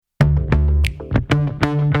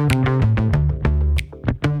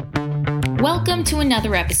Welcome to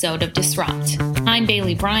another episode of Disrupt. I'm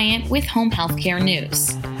Bailey Bryant with Home Healthcare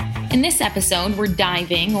News. In this episode, we're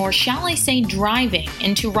diving, or shall I say driving,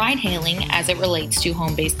 into ride-hailing as it relates to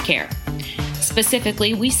home-based care.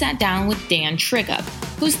 Specifically, we sat down with Dan Trigup,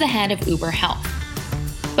 who's the head of Uber Health.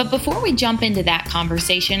 But before we jump into that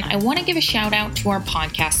conversation, I want to give a shout out to our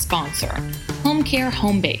podcast sponsor, HomeCare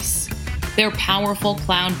Homebase. Their powerful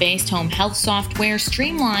cloud-based home health software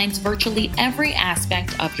streamlines virtually every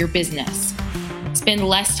aspect of your business. Spend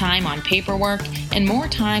less time on paperwork and more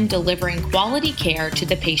time delivering quality care to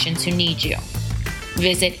the patients who need you.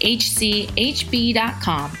 Visit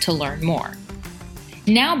hchb.com to learn more.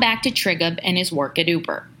 Now back to Trigup and his work at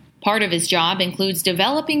Uber. Part of his job includes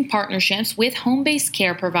developing partnerships with home-based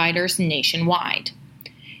care providers nationwide.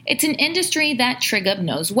 It's an industry that Trigup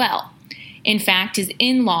knows well. In fact, his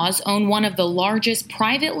in-laws own one of the largest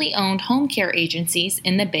privately owned home care agencies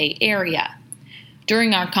in the Bay Area.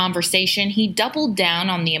 During our conversation, he doubled down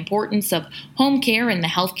on the importance of home care in the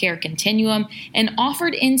healthcare continuum and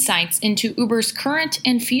offered insights into Uber's current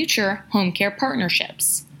and future home care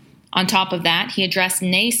partnerships. On top of that, he addressed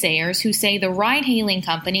naysayers who say the ride-hailing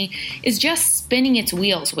company is just spinning its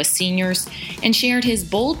wheels with seniors and shared his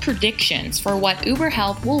bold predictions for what Uber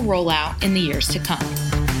Health will roll out in the years to come.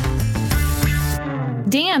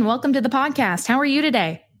 Dan, welcome to the podcast. How are you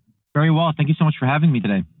today? Very well. Thank you so much for having me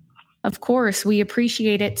today. Of course, we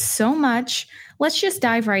appreciate it so much. Let's just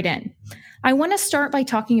dive right in. I want to start by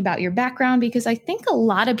talking about your background because I think a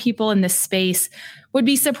lot of people in this space would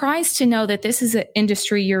be surprised to know that this is an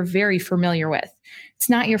industry you're very familiar with. It's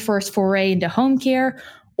not your first foray into home care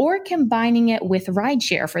or combining it with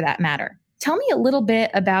rideshare for that matter. Tell me a little bit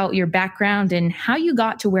about your background and how you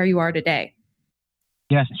got to where you are today.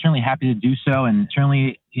 Yes, I'm certainly happy to do so. And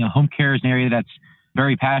certainly, home care is an area that's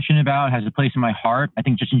very passionate about, has a place in my heart. I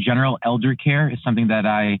think just in general, elder care is something that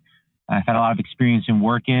I've had a lot of experience in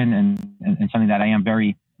work in and something that I am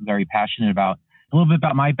very, very passionate about. A little bit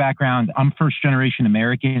about my background. I'm first generation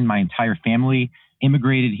American. My entire family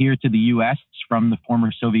immigrated here to the U.S. from the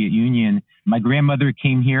former Soviet Union. My grandmother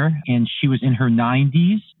came here and she was in her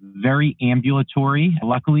 90s, very ambulatory.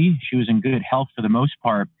 Luckily, she was in good health for the most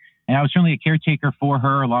part. And I was certainly a caretaker for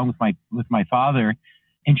her along with my father.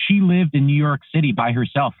 And she lived in New York City by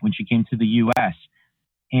herself when she came to the U.S.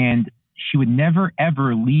 And she would never,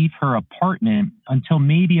 ever leave her apartment until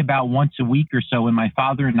maybe about once a week or so when my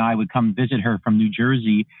father and I would come visit her from New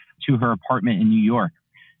Jersey to her apartment in New York.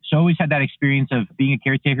 So I always had that experience of being a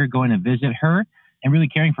caretaker, going to visit her and really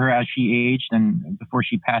caring for her as she aged and before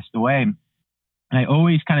she passed away. And I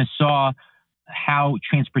always kind of saw how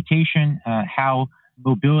transportation, how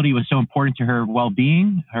mobility was so important to her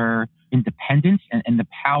well-being, her independence, and the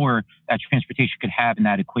power that transportation could have in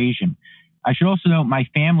that equation. I should also note my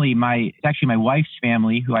family, it's actually my wife's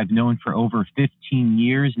family, who I've known for over 15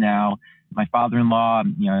 years now. My father-in-law,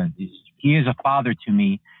 he is a father to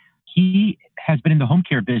me. He has been in the home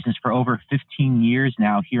care business for over 15 years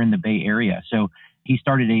now here in the Bay Area. So he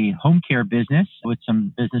started a home care business with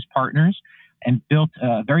some business partners and built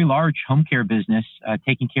a very large home care business,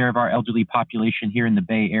 taking care of our elderly population here in the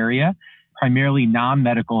Bay Area, primarily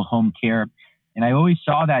non-medical home care. And I always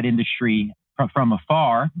saw that industry from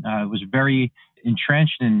afar. Was very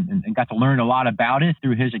entrenched and got to learn a lot about it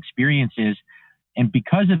through his experiences. And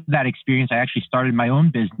because of that experience, I actually started my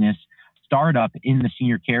own business, startup in the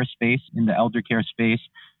senior care space, in the elder care space,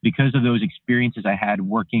 because of those experiences I had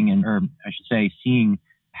working seeing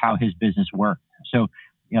how his business worked. So,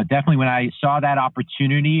 definitely when I saw that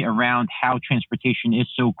opportunity around how transportation is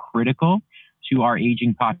so critical to our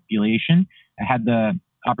aging population, I had the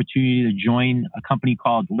opportunity to join a company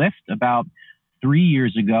called Lyft about 3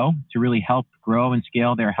 years ago to really help grow and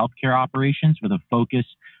scale their healthcare operations with a focus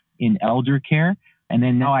in elder care. And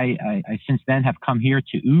then now I since then have come here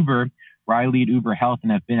to Uber, where I lead Uber Health,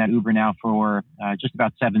 and I've been at Uber now for just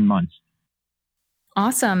about 7 months.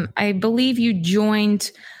 Awesome. I believe you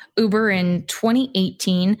joined Uber in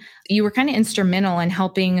 2018. You were kind of instrumental in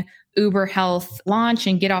helping Uber Health launch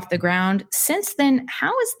and get off the ground. Since then, how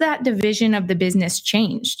has that division of the business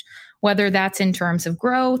changed? Whether that's in terms of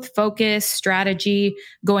growth, focus, strategy,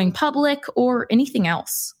 going public, or anything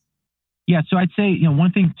else? Yeah, so I'd say,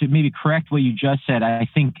 one thing to maybe correct what you just said, I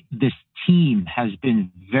think this team has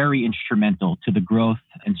been very instrumental to the growth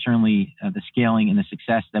and certainly the scaling and the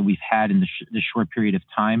success that we've had in this short period of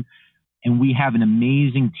time. And we have an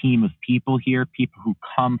amazing team of people here, people who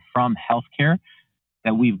come from healthcare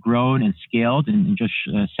that we've grown and scaled in just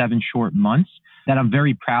 7 short months that I'm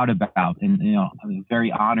very proud about. And, I'm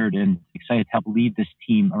very honored and excited to help lead this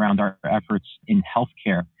team around our efforts in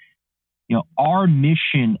healthcare. Our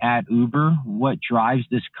mission at Uber, what drives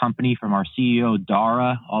this company from our CEO,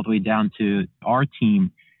 Dara, all the way down to our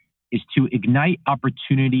team, is to ignite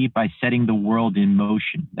opportunity by setting the world in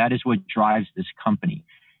motion. That is what drives this company.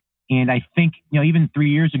 And I think, even 3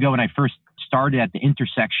 years ago when I first started at the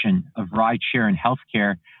intersection of rideshare and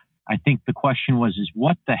healthcare, I think the question was,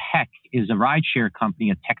 what the heck is a rideshare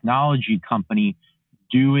company, a technology company,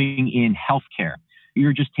 doing in healthcare?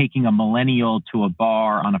 You're just taking a millennial to a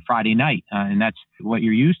bar on a Friday night, and that's what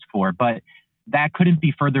you're used for. But that couldn't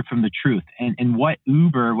be further from the truth. And what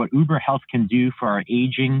Uber Health can do for our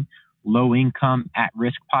aging, low-income,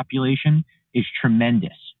 at-risk population is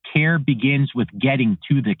tremendous. Care begins with getting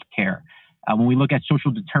to the care. When we look at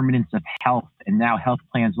social determinants of health, and now health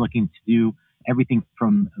plans looking to do everything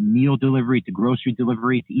from meal delivery to grocery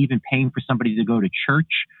delivery to even paying for somebody to go to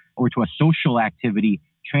church or to a social activity,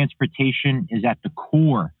 transportation is at the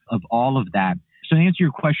core of all of that. So to answer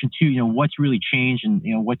your question too, what's really changed and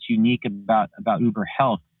what's unique about Uber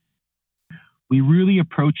Health, we really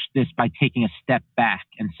approached this by taking a step back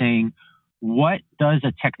and saying, what does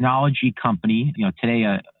a technology company, today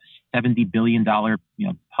a $70 billion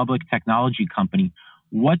public technology company,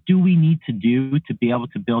 what do we need to do to be able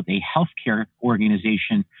to build a healthcare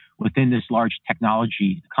organization within this large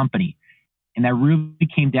technology company? And that really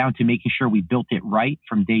came down to making sure we built it right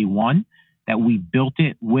from day one, that we built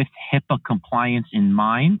it with HIPAA compliance in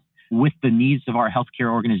mind, with the needs of our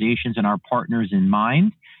healthcare organizations and our partners in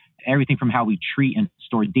mind, everything from how we treat and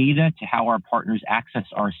store data to how our partners access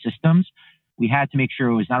our systems. We had to make sure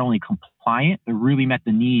it was not only compliant, but really met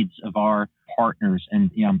the needs of our partners.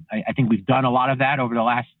 And I think we've done a lot of that over the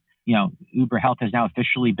last, Uber Health has now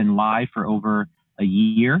officially been live for over a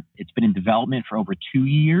year. It's been in development for over 2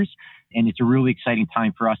 years. And it's a really exciting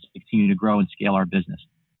time for us to continue to grow and scale our business.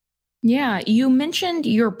 Yeah, you mentioned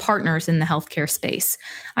your partners in the healthcare space.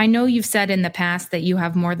 I know you've said in the past that you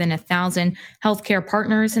have more than 1,000 healthcare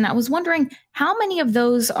partners, and I was wondering how many of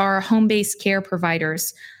those are home-based care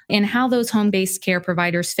providers and how those home-based care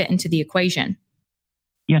providers fit into the equation.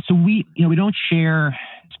 Yeah, so we don't share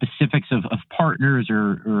specifics of partners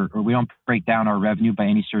or we don't break down our revenue by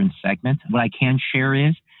any certain segment. What I can share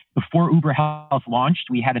is before Uber Health launched,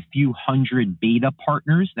 we had a few hundred beta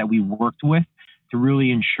partners that we worked with to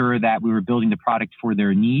really ensure that we were building the product for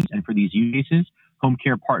their needs and for these use cases. Home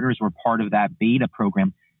care partners were part of that beta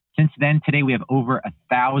program. Since then, today we have over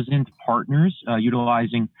 1,000 partners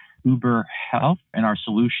utilizing Uber Health and our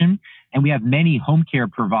solution. And we have many home care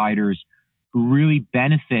providers who really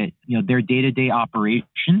benefit their day-to-day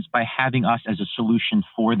operations by having us as a solution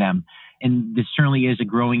for them. And this certainly is a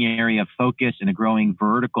growing area of focus and a growing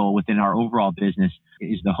vertical within our overall business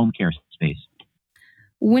is the home care space.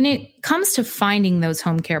 When it comes to finding those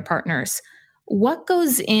home care partners, what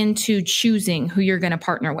goes into choosing who you're going to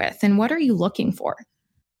partner with and what are you looking for?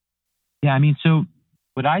 Yeah, so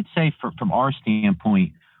what I'd say from our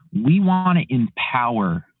standpoint, we want to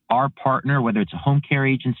empower our partner, whether it's a home care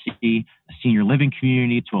agency, a senior living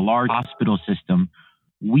community, to a large hospital system.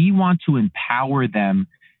 We want to empower them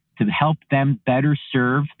to help them better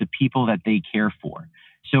serve the people that they care for.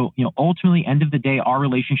 So, ultimately, end of the day, our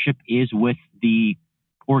relationship is with the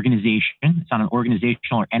organization. It's on an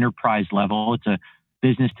organizational or enterprise level. It's a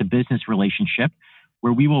business to business relationship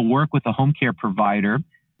where we will work with a home care provider,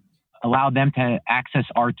 allow them to access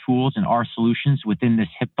our tools and our solutions within this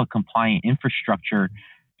HIPAA compliant infrastructure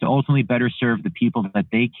to ultimately better serve the people that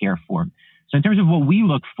they care for. So in terms of what we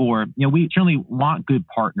look for, we certainly want good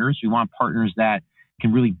partners. We want partners that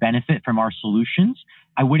can really benefit from our solutions.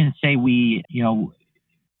 I wouldn't say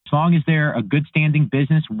as long as they're a good standing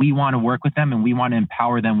business, we want to work with them and we want to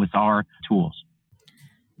empower them with our tools.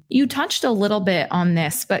 You touched a little bit on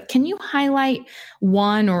this, but can you highlight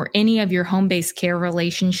one or any of your home-based care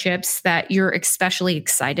relationships that you're especially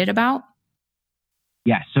excited about?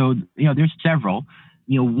 Yeah, so there's several.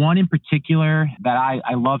 One in particular that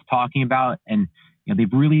I love talking about, and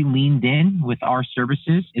they've really leaned in with our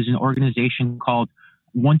services, is an organization called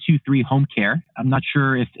 123 Home Care. I'm not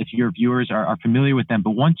sure if your viewers are familiar with them, but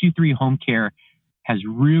 123 Home Care has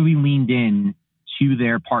really leaned in to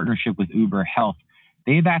their partnership with Uber Health.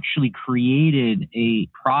 They've actually created a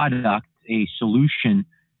product, a solution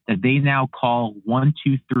that they now call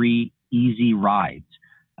 123 Easy Rides.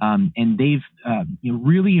 And they've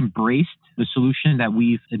really embraced the solution that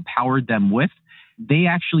we've empowered them with. They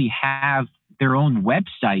actually have their own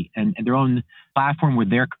website and their own platform where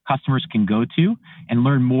their customers can go to and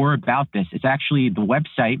learn more about this. It's actually the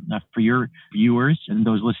website for your viewers and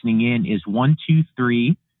those listening in is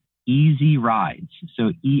 123 Easy Rides.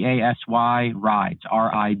 So EASY Rides,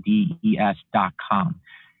 RIDES.com.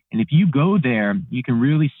 And if you go there, you can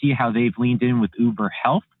really see how they've leaned in with Uber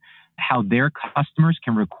Health, how their customers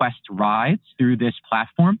can request rides through this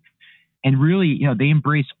platform. And really, they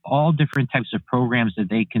embrace all different types of programs that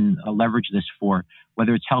they can leverage this for,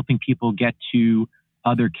 whether it's helping people get to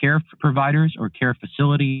other care providers or care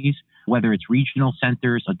facilities, whether it's regional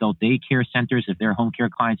centers, adult daycare centers, if their home care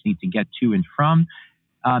clients need to get to and from.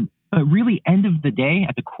 But really, end of the day,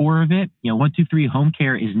 at the core of it, 123 Home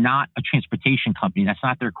Care is not a transportation company. That's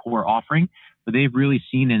not their core offering, but they've really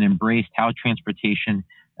seen and embraced how transportation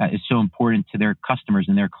is so important to their customers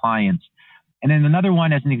and their clients. And then another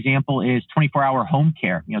one, as an example, is 24-Hour Home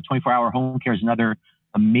Care. 24-Hour Home Care is another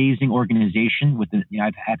amazing organization.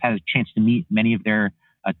 I've had a chance to meet many of their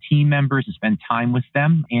team members and spend time with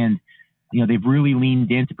them. And, they've really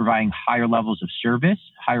leaned into providing higher levels of service,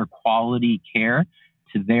 higher quality care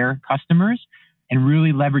to their customers, and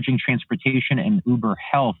really leveraging transportation and Uber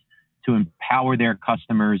Health to empower their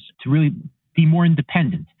customers to really be more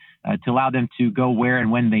independent, to allow them to go where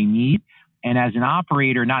and when they need. And as an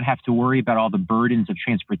operator, not have to worry about all the burdens of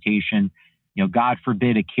transportation. God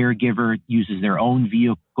forbid a caregiver uses their own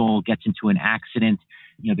vehicle, gets into an accident.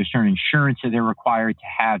 There's certain insurance that they're required to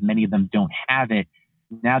have. Many of them don't have it.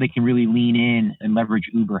 Now they can really lean in and leverage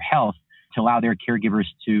Uber Health to allow their caregivers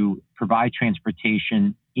to provide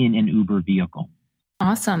transportation in an Uber vehicle.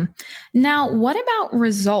 Awesome. Now, what about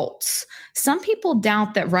results? Some people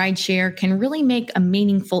doubt that rideshare can really make a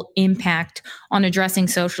meaningful impact on addressing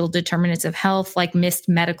social determinants of health, like missed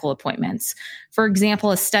medical appointments. For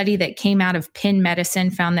example, a study that came out of Penn Medicine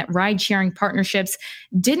found that ride-sharing partnerships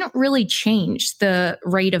didn't really change the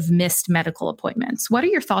rate of missed medical appointments. What are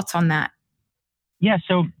your thoughts on that? Yeah,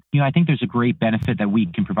 so I think there's a great benefit that we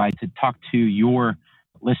can provide to talk to your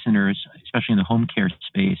listeners, especially in the home care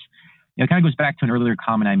space. It kind of goes back to an earlier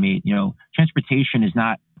comment I made. Transportation is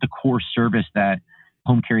not the core service that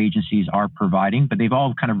home care agencies are providing, but they've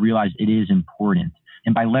all kind of realized it is important.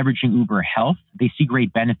 And by leveraging Uber Health, they see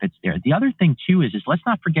great benefits there. The other thing too is let's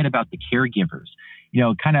not forget about the caregivers.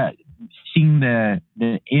 Kind of seeing the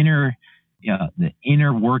inner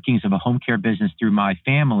workings of a home care business through my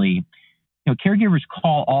family. Caregivers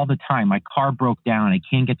call all the time. My car broke down. I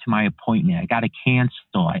can't get to my appointment. I got to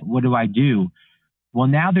cancel. What do I do? Well,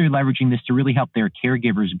 now they're leveraging this to really help their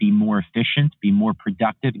caregivers be more efficient, be more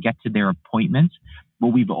productive, get to their appointments.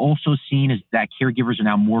 What we've also seen is that caregivers are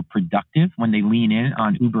now more productive when they lean in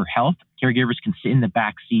on Uber Health. Caregivers can sit in the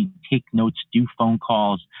back seat, take notes, do phone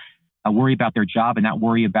calls, worry about their job and not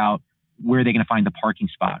worry about where they're going to find the parking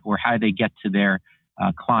spot or how they get to their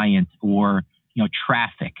client or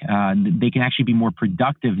traffic. They can actually be more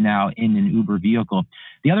productive now in an Uber vehicle.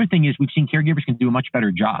 The other thing is we've seen caregivers can do a much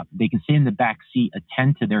better job. They can sit in the back seat,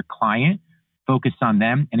 attend to their client, focus on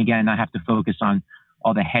them, and again, not have to focus on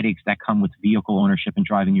all the headaches that come with vehicle ownership and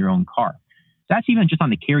driving your own car. So that's even just on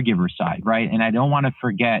the caregiver side, right? And I don't want to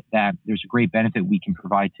forget that there's a great benefit we can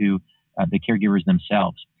provide to the caregivers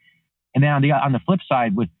themselves. And then on the flip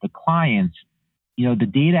side with the clients, the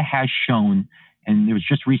data has shown. And there was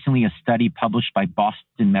just recently a study published by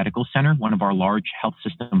Boston Medical Center, one of our large health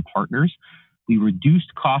system partners. We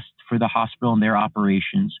reduced costs for the hospital and their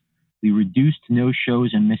operations. We reduced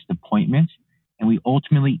no-shows and missed appointments. And we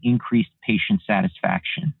ultimately increased patient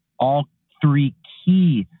satisfaction. All three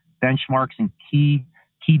key benchmarks and key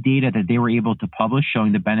data that they were able to publish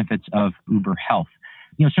showing the benefits of Uber Health.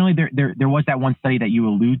 Certainly there was that one study that you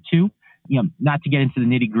allude to. Not to get into the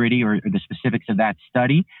nitty gritty or the specifics of that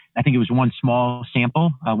study. I think it was one small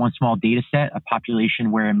sample, one small data set, a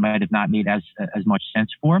population where it might have not made as much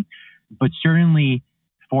sense for. But certainly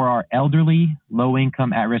for our elderly, low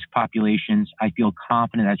income, at-risk populations, I feel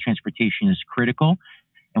confident that transportation is critical.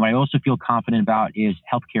 And what I also feel confident about is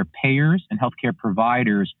healthcare payers and healthcare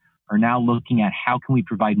providers are now looking at how can we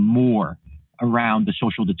provide more around the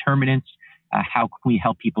social determinants, how can we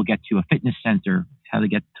help people get to a fitness center, how they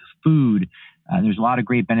get to food. There's a lot of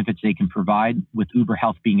great benefits they can provide with Uber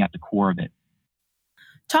Health being at the core of it.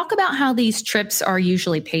 Talk about how these trips are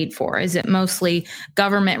usually paid for. Is it mostly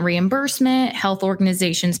government reimbursement, health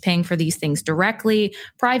organizations paying for these things directly,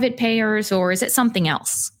 private payers, or is it something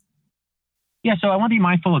else? Yeah, so I want to be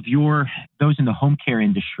mindful of those in the home care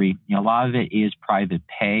industry. A lot of it is private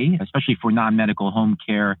pay, especially for non-medical home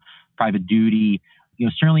care, private duty.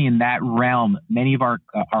 Certainly in that realm, many of our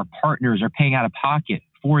partners are paying out of pocket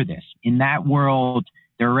for this. In that world,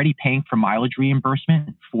 they're already paying for mileage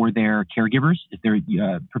reimbursement for their caregivers if they're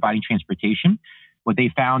providing transportation. What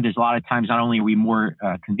they found is a lot of times, not only are we more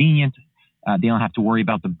convenient, they don't have to worry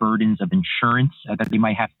about the burdens of insurance that they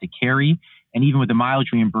might have to carry. And even with the mileage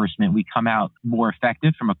reimbursement, we come out more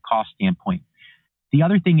effective from a cost standpoint. The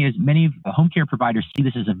other thing is many of the home care providers see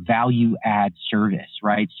this as a value add service,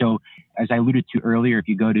 right? So as I alluded to earlier, if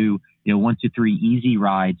you go to 1-2-3 Easy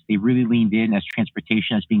Rides, they really leaned in as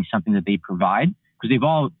transportation as being something that they provide because they've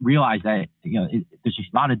all realized that there's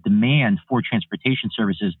a lot of demand for transportation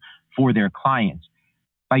services for their clients.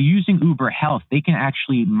 By using Uber Health, they can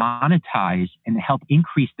actually monetize and help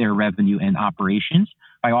increase their revenue and operations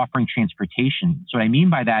by offering transportation. So what I mean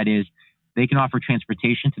by that is they can offer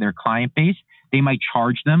transportation to their client base. They might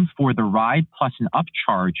charge them for the ride plus an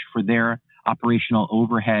upcharge for their operational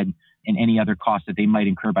overhead and any other costs that they might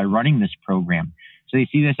incur by running this program. So they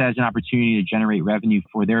see this as an opportunity to generate revenue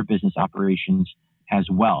for their business operations as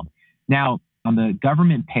well. Now, on the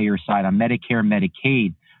government payer side, on Medicare,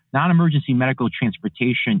 Medicaid, non-emergency medical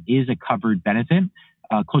transportation is a covered benefit.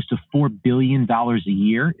 Close to $4 billion a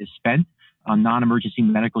year is spent on non-emergency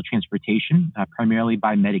medical transportation, primarily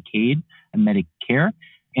by Medicaid and Medicare.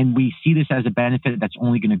 And we see this as a benefit that's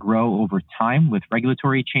only going to grow over time with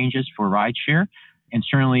regulatory changes for rideshare. And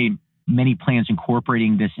certainly many plans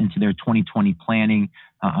incorporating this into their 2020 planning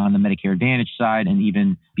on the Medicare Advantage side and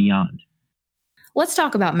even beyond. Let's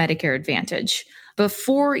talk about Medicare Advantage.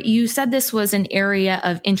 Before, you said this was an area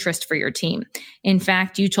of interest for your team. In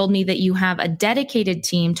fact, you told me that you have a dedicated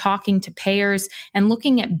team talking to payers and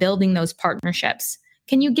looking at building those partnerships.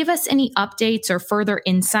 Can you give us any updates or further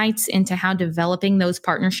insights into how developing those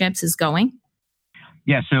partnerships is going?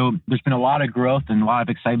 Yeah, so there's been a lot of growth and a lot of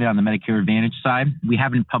excitement on the Medicare Advantage side. We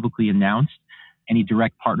haven't publicly announced any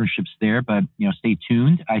direct partnerships there, but stay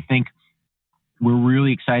tuned. I think we're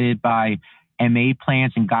really excited by MA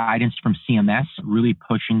plans and guidance from CMS, really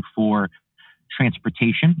pushing for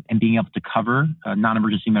transportation and being able to cover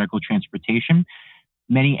non-emergency medical transportation.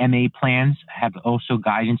 Many MA plans have also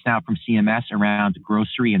guidance now from CMS around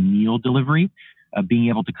grocery and meal delivery, being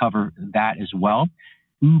able to cover that as well.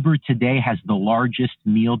 Uber today has the largest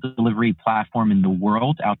meal delivery platform in the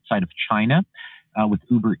world outside of China with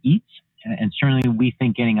Uber Eats. And certainly we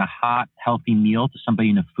think getting a hot, healthy meal to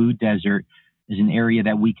somebody in a food desert is an area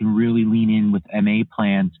that we can really lean in with MA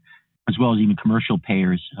plans, as well as even commercial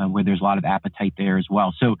payers, where there's a lot of appetite there as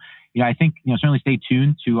well. So, I think, certainly stay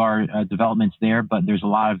tuned to our developments there, but there's a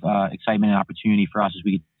lot of excitement and opportunity for us as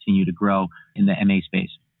we continue to grow in the MA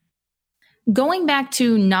space. Going back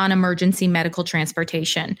to non-emergency medical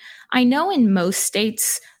transportation, I know in most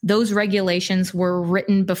states, those regulations were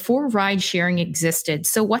written before ride sharing existed.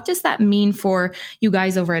 So what does that mean for you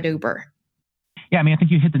guys over at Uber? Yeah, I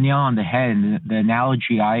think you hit the nail on the head. And the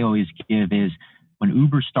analogy I always give is when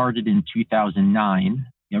Uber started in 2009,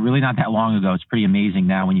 really not that long ago. It's pretty amazing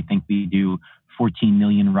now when you think we do 14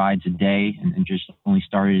 million rides a day and just only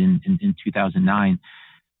started in 2009.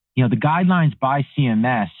 The guidelines by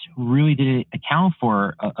CMS really didn't account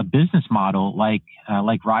for a business model like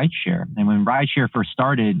rideshare. And when rideshare first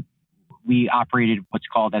started, we operated what's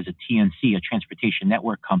called as a TNC, a transportation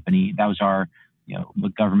network company. That was our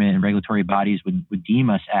what government and regulatory bodies would deem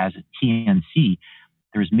us as a TNC.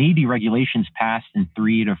 There's maybe regulations passed in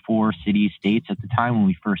 3 to 4 states at the time when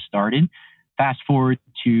we first started. Fast forward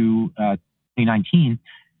to 2019,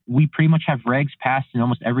 we pretty much have regs passed in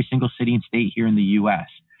almost every single city and state here in the U.S.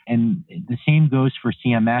 And the same goes for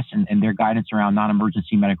CMS and their guidance around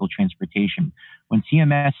non-emergency medical transportation. When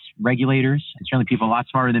CMS regulators, and certainly people a lot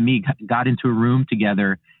smarter than me, got into a room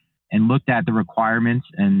together and looked at the requirements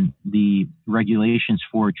and the regulations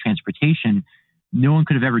for transportation, no one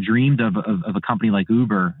could have ever dreamed of a company like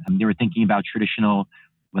Uber. They were thinking about traditional,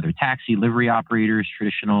 whether taxi, livery operators,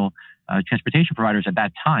 traditional transportation providers at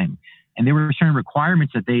that time. And there were certain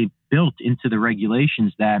requirements that they built into the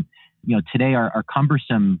regulations that today are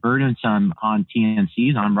cumbersome, burdensome on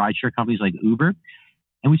TNCs, on rideshare companies like Uber.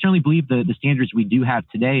 And we certainly believe the standards we do have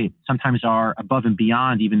today sometimes are above and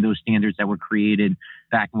beyond even those standards that were created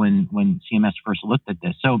back when CMS first looked at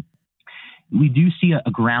this. So we do see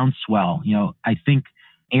a groundswell. I think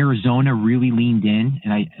Arizona really leaned in,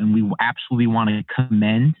 and we absolutely want to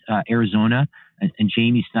commend Arizona and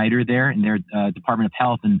Jamie Snyder there and their Department of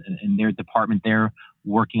Health and their department there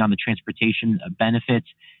working on the transportation benefits.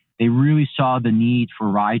 They really saw the need for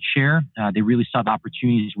rideshare. They really saw the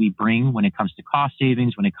opportunities we bring when it comes to cost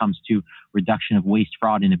savings, when it comes to reduction of waste,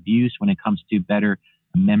 fraud, and abuse, when it comes to better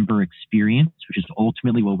member experience, which is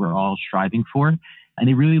ultimately what we're all striving for. And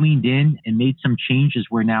they really leaned in and made some changes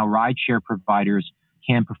where now rideshare providers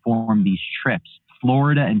can perform these trips.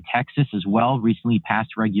 Florida and Texas as well recently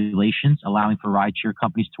passed regulations allowing for rideshare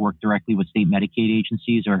companies to work directly with state Medicaid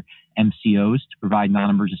agencies or MCOs to provide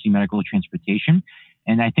non-emergency medical transportation.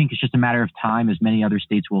 And I think it's just a matter of time as many other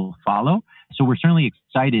states will follow. So we're certainly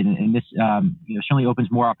excited, and this certainly opens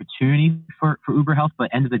more opportunity for Uber Health. But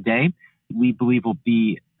end of the day, we believe will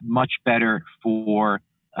be much better for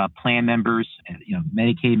plan members,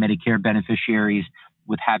 Medicaid, Medicare beneficiaries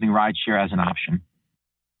with having rideshare as an option.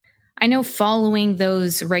 I know following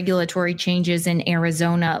those regulatory changes in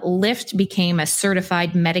Arizona, Lyft became a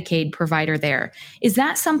certified Medicaid provider there. Is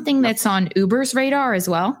that something that's on Uber's radar as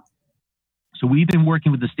well? So we've been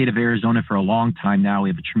working with the state of Arizona for a long time now. We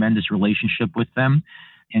have a tremendous relationship with them.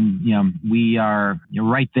 And we are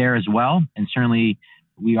right there as well. And certainly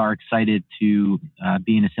we are excited to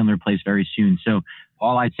be in a similar place very soon. So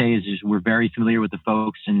all I'd say is we're very familiar with the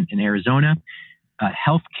folks in Arizona.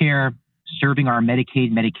 Healthcare serving our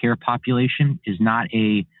Medicaid, Medicare population is not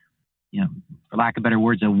a, for lack of better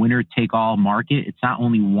words, a winner-take-all market. It's not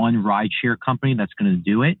only one rideshare company that's going to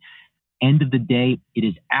do it. End of the day, it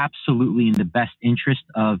is absolutely in the best interest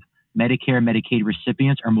of Medicare, Medicaid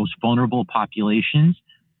recipients, our most vulnerable populations,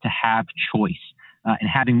 to have choice. And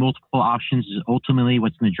having multiple options is ultimately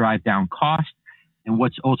what's going to drive down cost and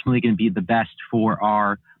what's ultimately going to be the best for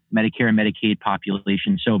our Medicare and Medicaid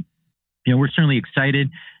population. So, we're certainly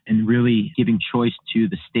excited, and really giving choice to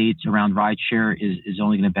the states around rideshare is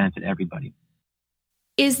only going to benefit everybody.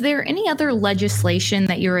 Is there any other legislation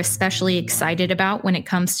that you're especially excited about when it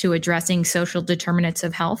comes to addressing social determinants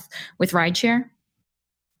of health with rideshare?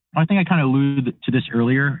 I think I kind of alluded to this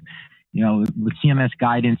earlier. With CMS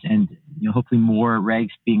guidance and hopefully more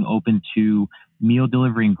regs being open to meal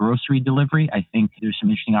delivery and grocery delivery, I think there's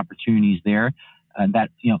some interesting opportunities there that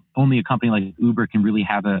only a company like Uber can really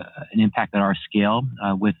have an impact at our scale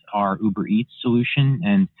with our Uber Eats solution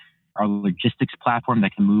and our logistics platform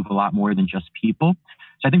that can move a lot more than just people.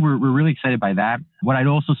 So I think we're really excited by that. What I'd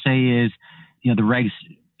also say is, the regs,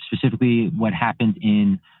 specifically what happened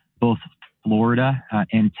in both Florida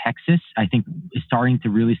and Texas, I think is starting to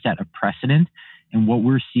really set a precedent. And what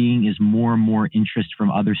we're seeing is more and more interest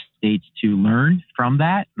from other states to learn from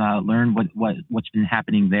that, learn what's been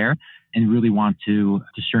happening there, and really want to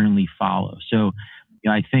certainly follow. So,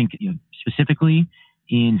 I think specifically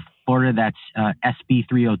in Florida, that's SB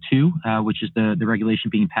 302, which is the regulation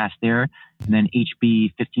being passed there, and then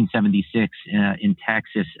HB 1576 in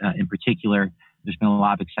Texas in particular. There's been a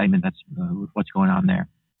lot of excitement with what's going on there.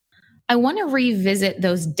 I want to revisit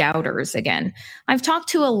those doubters again. I've talked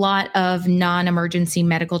to a lot of non-emergency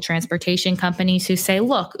medical transportation companies who say,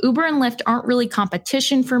 look, Uber and Lyft aren't really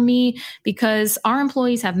competition for me because our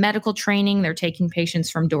employees have medical training, they're taking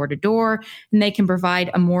patients from door to door, and they can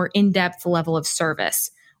provide a more in-depth level of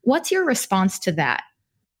service. What's your response to that?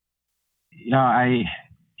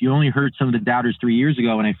 You only heard some of the doubters 3 years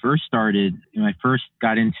ago when I first started. When I first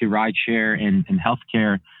got into rideshare and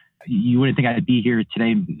healthcare, you wouldn't think I'd be here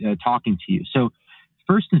today talking to you. So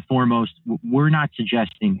first and foremost, we're not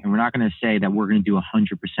suggesting, and we're not going to say that we're going to do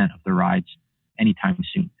 100% of the rides anytime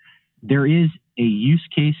soon. There is a use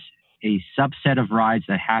case, a subset of rides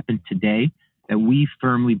that happen today that we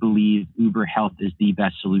firmly believe Uber Health is the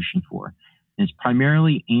best solution for. And it's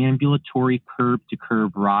primarily ambulatory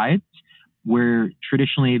curb-to-curb rides, where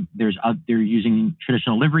traditionally they're using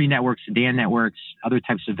traditional livery networks, sedan networks, other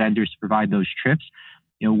types of vendors to provide those trips.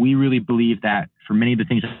 We really believe that for many of the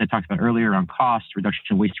things that I talked about earlier on cost, reduction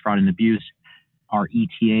of waste, fraud, and abuse, our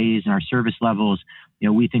ETAs and our service levels,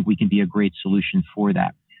 we think we can be a great solution for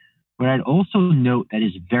that. What I'd also note that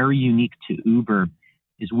is very unique to Uber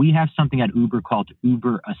is we have something at Uber called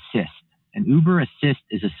Uber Assist. And Uber Assist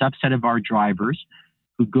is a subset of our drivers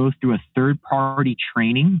who go through a third-party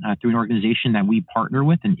training through an organization that we partner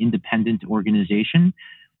with, an independent organization,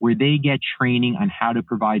 where they get training on how to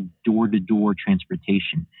provide door-to-door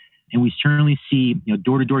transportation. And we certainly see,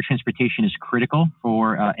 door-to-door transportation is critical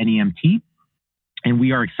for NEMT. And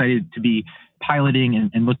we are excited to be piloting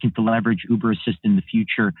and looking to leverage Uber Assist in the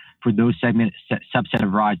future for those subset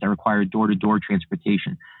of rides that require door-to-door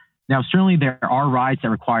transportation. Now, certainly there are rides that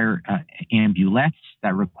require ambulettes,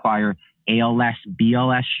 that require ALS,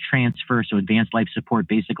 BLS transfer, so advanced life support,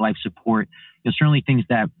 basic life support. Certainly things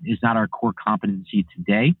that is not our core competency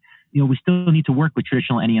today. We still need to work with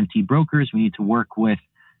traditional NEMT brokers. We need to work with,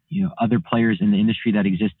 other players in the industry that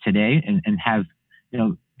exist today and have,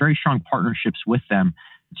 very strong partnerships with them.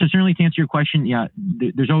 So certainly to answer your question,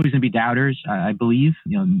 there's always going to be doubters. I believe,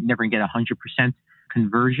 never get 100%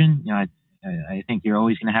 conversion. I think you're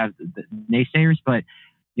always going to have the naysayers, but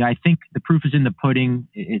I think the proof is in the pudding.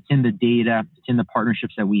 It's in the data. It's in the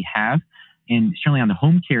partnerships that we have. And certainly on the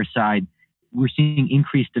home care side, we're seeing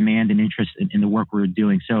increased demand and interest in the work we're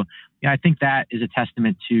doing. So I think that is a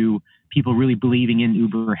testament to people really believing in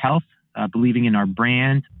Uber Health, believing in our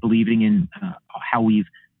brand, believing in how we've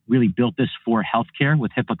really built this for healthcare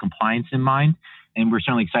with HIPAA compliance in mind. And we're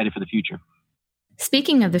certainly excited for the future.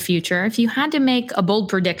 Speaking of the future, if you had to make a bold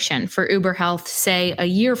prediction for Uber Health, say a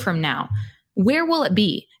year from now, where will it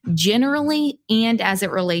be generally and as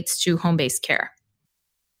it relates to home-based care?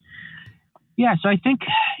 Yeah, so I think,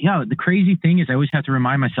 the crazy thing is I always have to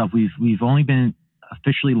remind myself we've only been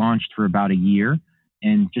officially launched for about a year.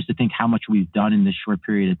 And just to think how much we've done in this short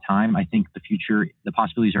period of time, I think the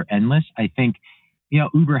possibilities are endless. I think,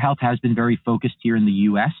 Uber Health has been very focused here in the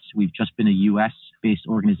U.S. We've just been a U.S.-based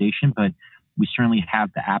organization, but we certainly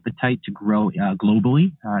have the appetite to grow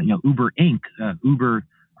globally. Uber Inc., Uber,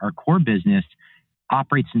 our core business,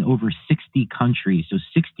 operates in over 60 countries. So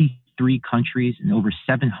 63 countries and over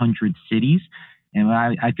 700 cities. And what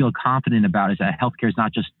I feel confident about is that healthcare is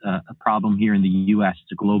not just a problem here in the U.S.,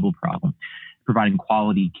 it's a global problem, providing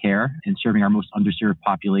quality care and serving our most underserved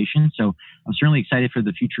population. So I'm certainly excited for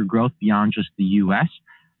the future growth beyond just the U.S.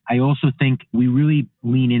 I also think we really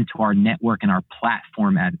lean into our network and our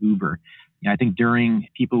platform at Uber. I think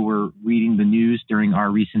people were reading the news during our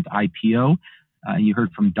recent IPO. You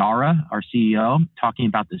heard from Dara, our CEO, talking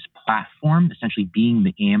about this platform, essentially being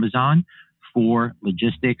the Amazon for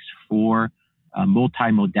logistics, for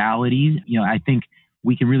multimodality. I think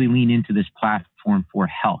we can really lean into this platform for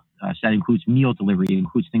health. So that includes meal delivery, it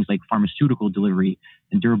includes things like pharmaceutical delivery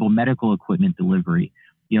and durable medical equipment delivery.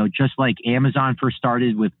 Just like Amazon first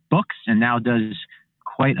started with books and now does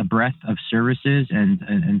quite a breadth of services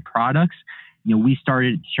and products. We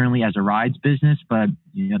started certainly as a rides business, but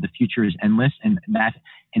the future is endless, and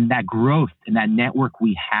that growth and that network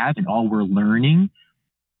we have and all we're learning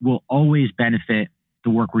will always benefit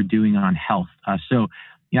the work we're doing on health. So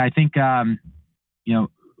I think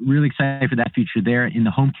really excited for that future there. In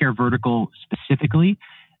the home care vertical specifically,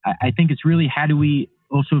 I think it's really how do we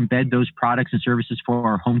also embed those products and services for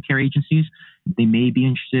our home care agencies. They may be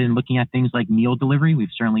interested in looking at things like meal delivery. We've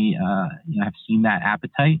certainly have seen that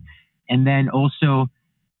appetite. And then also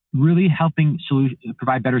really helping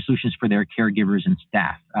provide better solutions for their caregivers and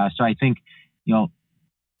staff. So I think,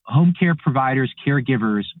 home care providers,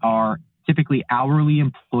 caregivers are typically hourly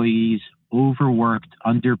employees, overworked,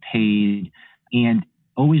 underpaid, and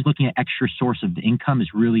always looking at extra source of income is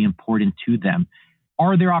really important to them.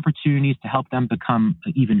 Are there opportunities to help them become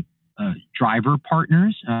even driver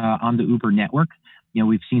partners on the Uber network?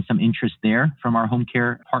 We've seen some interest there from our home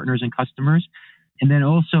care partners and customers. And then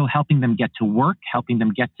also helping them get to work, helping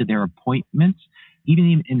them get to their appointments,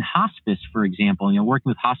 even in hospice, for example,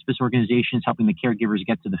 working with hospice organizations, helping the caregivers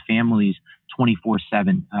get to the families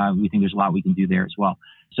 24/7. We think there's a lot we can do there as well.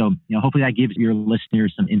 So, hopefully that gives your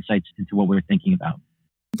listeners some insights into what we're thinking about.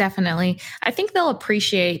 Definitely. I think they'll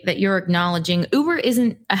appreciate that you're acknowledging Uber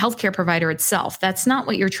isn't a healthcare provider itself. That's not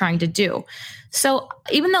what you're trying to do. So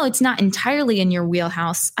even though it's not entirely in your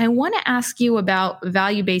wheelhouse, I want to ask you about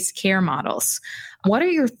value-based care models. What are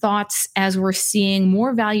your thoughts as we're seeing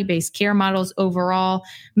more value-based care models overall,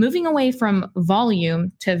 moving away from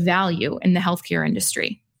volume to value in the healthcare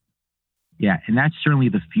industry? Yeah, and that's certainly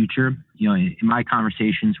the future. In my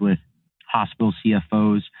conversations with hospital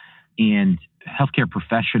CFOs and healthcare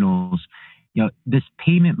professionals, this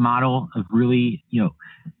payment model of really,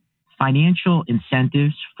 financial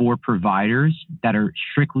incentives for providers that are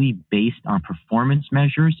strictly based on performance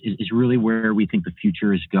measures is really where we think the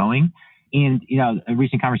future is going. And, a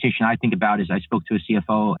recent conversation I think about is I spoke to a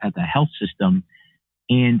CFO at the health system,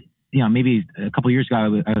 and, maybe a couple of years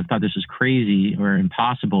ago, I thought this was crazy or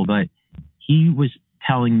impossible, but he was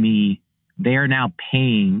telling me they're now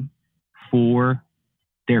paying for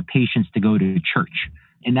their patients to go to church.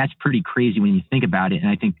 And that's pretty crazy when you think about it. And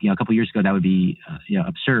I think, a couple of years ago, that would be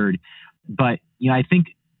absurd. But, I think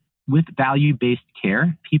with value-based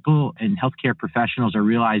care, people and healthcare professionals are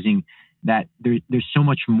realizing that there's so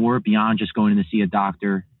much more beyond just going to see a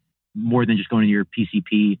doctor, more than just going to your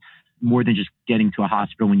PCP, more than just getting to a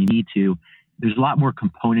hospital when you need to. There's a lot more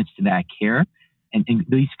components to that care. And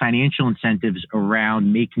these financial incentives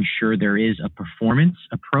around making sure there is a performance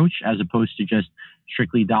approach as opposed to just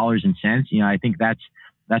strictly dollars and cents. I think that's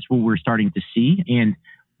what we're starting to see. And,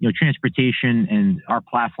 transportation and our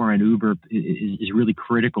platform at Uber is really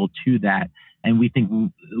critical to that. And we think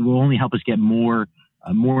will only help us get more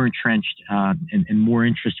entrenched and more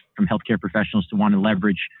interest from healthcare professionals to want to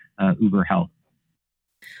leverage Uber Health.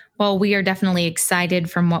 Well, we are definitely excited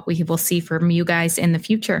from what we will see from you guys in the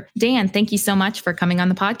future. Dan, thank you so much for coming on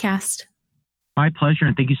the podcast. My pleasure.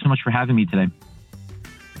 And thank you so much for having me today.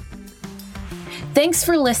 Thanks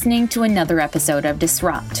for listening to another episode of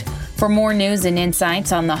Disrupt. For more news and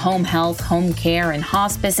insights on the home health, home care, and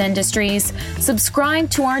hospice industries, subscribe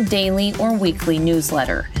to our daily or weekly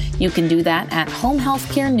newsletter. You can do that at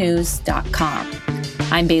homehealthcarenews.com.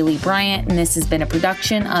 I'm Bailey Bryant, and this has been a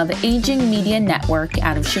production of Aging Media Network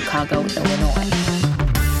out of Chicago, Illinois.